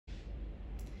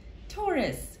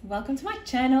Taurus, welcome to my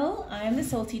channel. I am the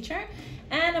soul teacher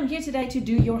and I'm here today to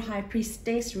do your high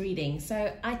priestess reading.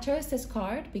 So I chose this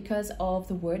card because of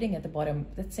the wording at the bottom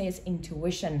that says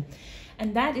intuition,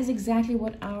 and that is exactly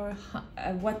what our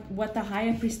what the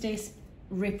higher priestess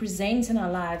represents in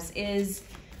our lives is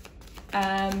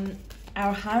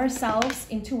our higher selves,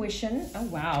 intuition. Oh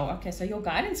wow, okay, so your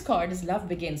guidance card is love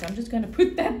begins. I'm just going to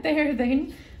put that there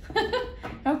then.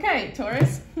 Okay,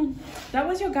 Taurus, that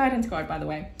was your guidance card, by the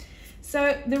way.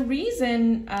 So the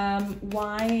reason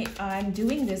why I'm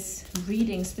doing this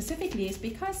reading specifically is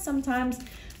because sometimes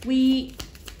we're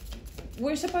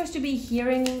supposed to be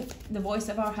hearing the voice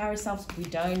of our higher selves, we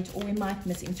don't, or we might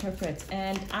misinterpret.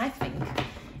 And I think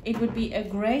it would be a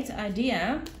great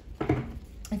idea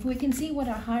if we can see what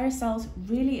our higher selves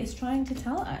really is trying to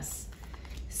tell us.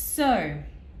 So,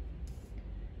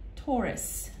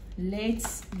 Taurus,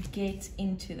 let's get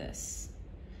into this.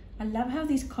 I love how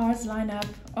these cards line up.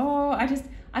 Oh,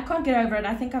 I can't get over it.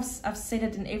 I think I've said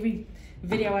it in every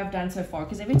video I've done so far,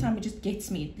 because every time it just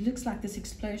gets me. It looks like this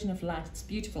explosion of light. It's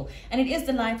beautiful. And it is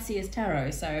the Light Seers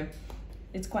Tarot, so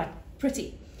it's quite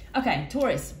pretty. Okay,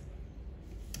 Taurus.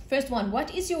 First one,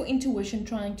 what is your intuition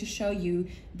trying to show you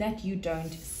that you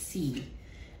don't see?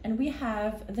 And we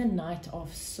have the Knight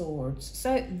of Swords.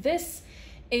 So this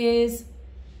is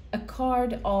a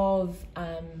card of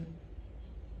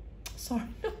sorry,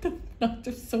 not the Knight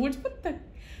of Swords, but the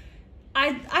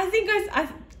I think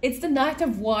it's the Knight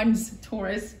of Wands,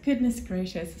 Taurus. Goodness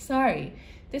gracious, sorry.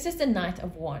 This is the Knight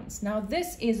of Wands. Now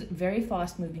this is very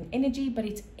fast moving energy, but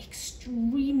it's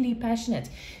extremely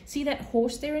passionate. See that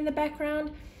horse there in the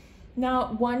background?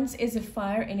 Now Wands is a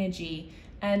fire energy,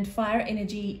 and fire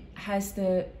energy has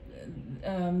the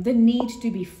need to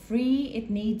be free.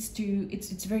 It needs to,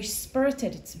 it's very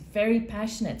spirited, it's very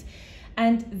passionate.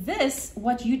 And this,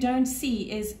 what you don't see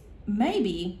is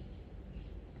maybe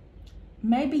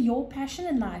your passion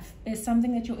in life is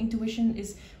something that your intuition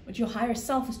is, what your higher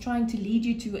self is trying to lead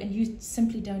you to, and you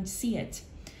simply don't see it.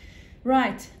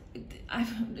 Right.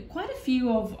 Quite a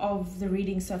few of the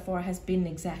readings so far has been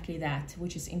exactly that,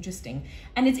 which is interesting.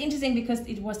 And it's interesting because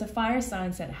it was the fire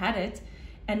signs that had it,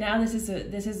 and now this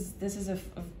is a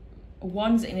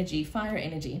Wands energy, fire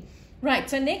energy. Right,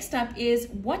 so next up is,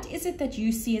 what is it that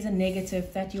you see as a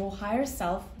negative that your higher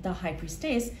self, the high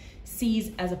priestess,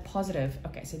 sees as a positive?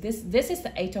 Okay, so this is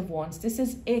the Eight of Wands. This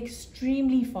is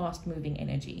extremely fast moving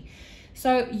energy.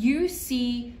 So you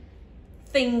see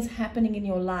things happening in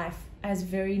your life as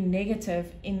very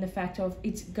negative, in the fact of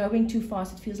it's going too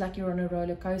fast. It feels like you're on a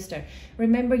roller coaster.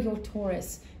 Remember, you're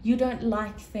Taurus. You don't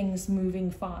like things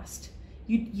moving fast.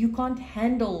 You can't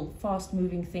handle fast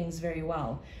moving things very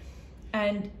well.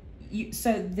 And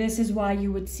so this is why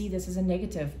you would see this as a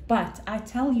negative. But I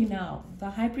tell you now, the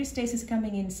high priestess is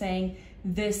coming in saying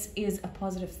this is a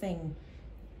positive thing.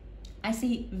 I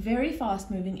see very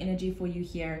fast moving energy for you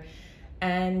here,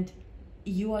 and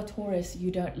you are Taurus.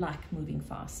 You don't like moving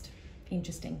fast.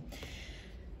 Interesting.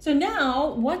 So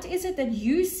now, what is it that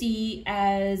you see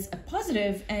as a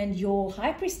positive and your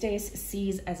high priestess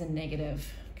sees as a negative?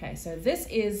 Okay, so this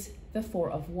is the Four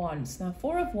of Wands. Now,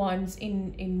 Four of Wands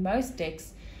in most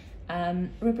decks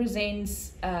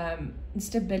represents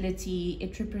stability.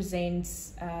 It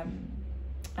represents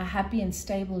a happy and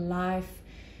stable life.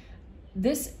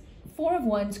 This Four of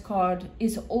Wands card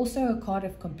is also a card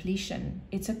of completion.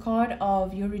 It's a card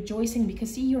of you're rejoicing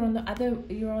because, see, you're on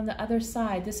the other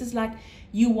side. This is like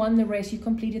you won the race, you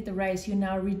completed the race. You're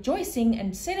now rejoicing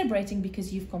and celebrating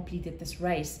because you've completed this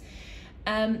race.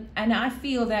 And I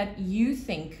feel that you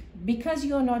think, because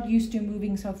you're not used to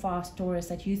moving so fast, Taurus,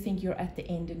 that you think you're at the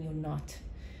end, and you're not.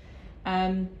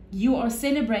 You are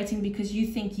celebrating because you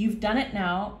think you've done it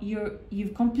now.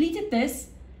 You've completed this,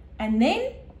 and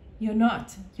then you're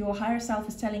not. Your higher self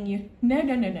is telling you,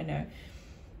 no.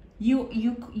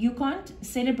 You can't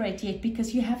celebrate yet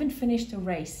because you haven't finished the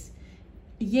race.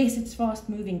 Yes, it's fast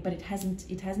moving, but it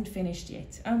hasn't finished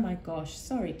yet. Oh my gosh,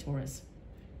 sorry, Taurus.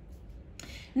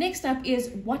 Next up is,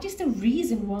 what is the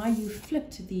reason why you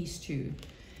flipped these two?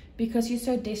 Because you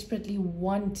so desperately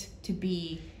want to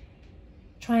be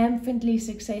triumphantly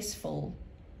successful.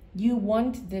 You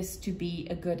want this to be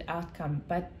a good outcome,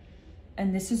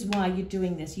 and this is why you're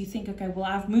doing this. You think, okay, well,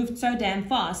 I've moved so damn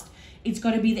fast, it's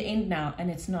got to be the end now,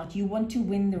 and it's not. You want to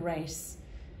win the race,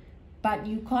 but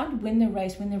you can't win the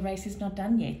race when the race is not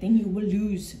done yet. Then you will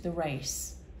lose the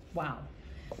race. Wow.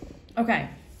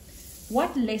 Okay.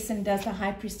 What lesson does the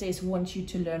high priestess want you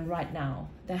to learn right now?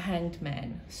 The Hanged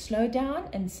Man. Slow down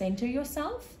and center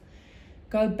yourself.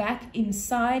 Go back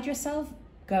inside yourself.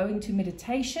 Go into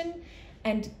meditation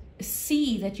and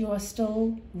see that you are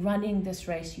still running this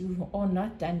race. You are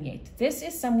not done yet. This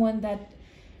is someone that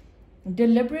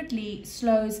deliberately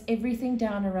slows everything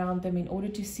down around them in order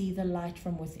to see the light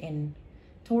from within.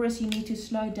 Taurus, you need to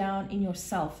slow down in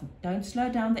yourself. Don't slow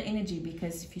down the energy,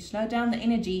 because if you slow down the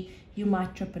energy, you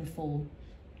might trip and fall.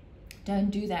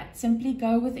 Don't do that. Simply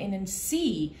go within and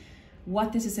see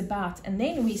what this is about. And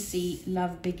then we see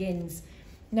love begins.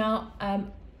 Now,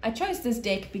 I chose this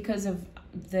deck because of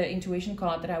the intuition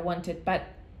card that I wanted, but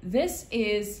this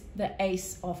is the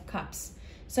Ace of Cups.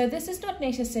 So this is not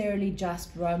necessarily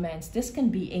just romance. This can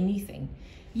be anything.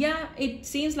 Yeah, it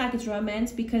seems like it's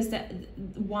romance because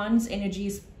one's energy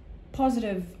is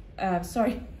positive,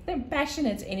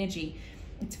 passionate energy.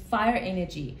 It's fire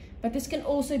energy. But this can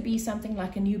also be something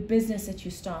like a new business that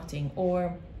you're starting,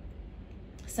 or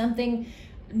something,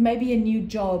 maybe a new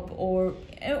job, or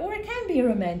it can be a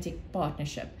romantic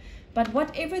partnership. But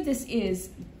whatever this is,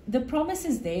 the promise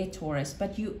is there, Taurus,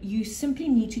 but you simply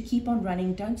need to keep on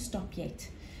running. Don't stop yet.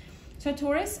 So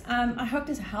Taurus, I hope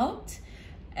this helped.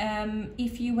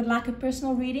 If you would like a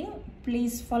personal reading,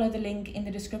 please follow the link in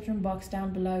the description box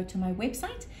down below to my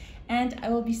website, and I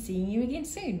will be seeing you again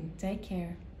soon. Take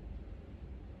care.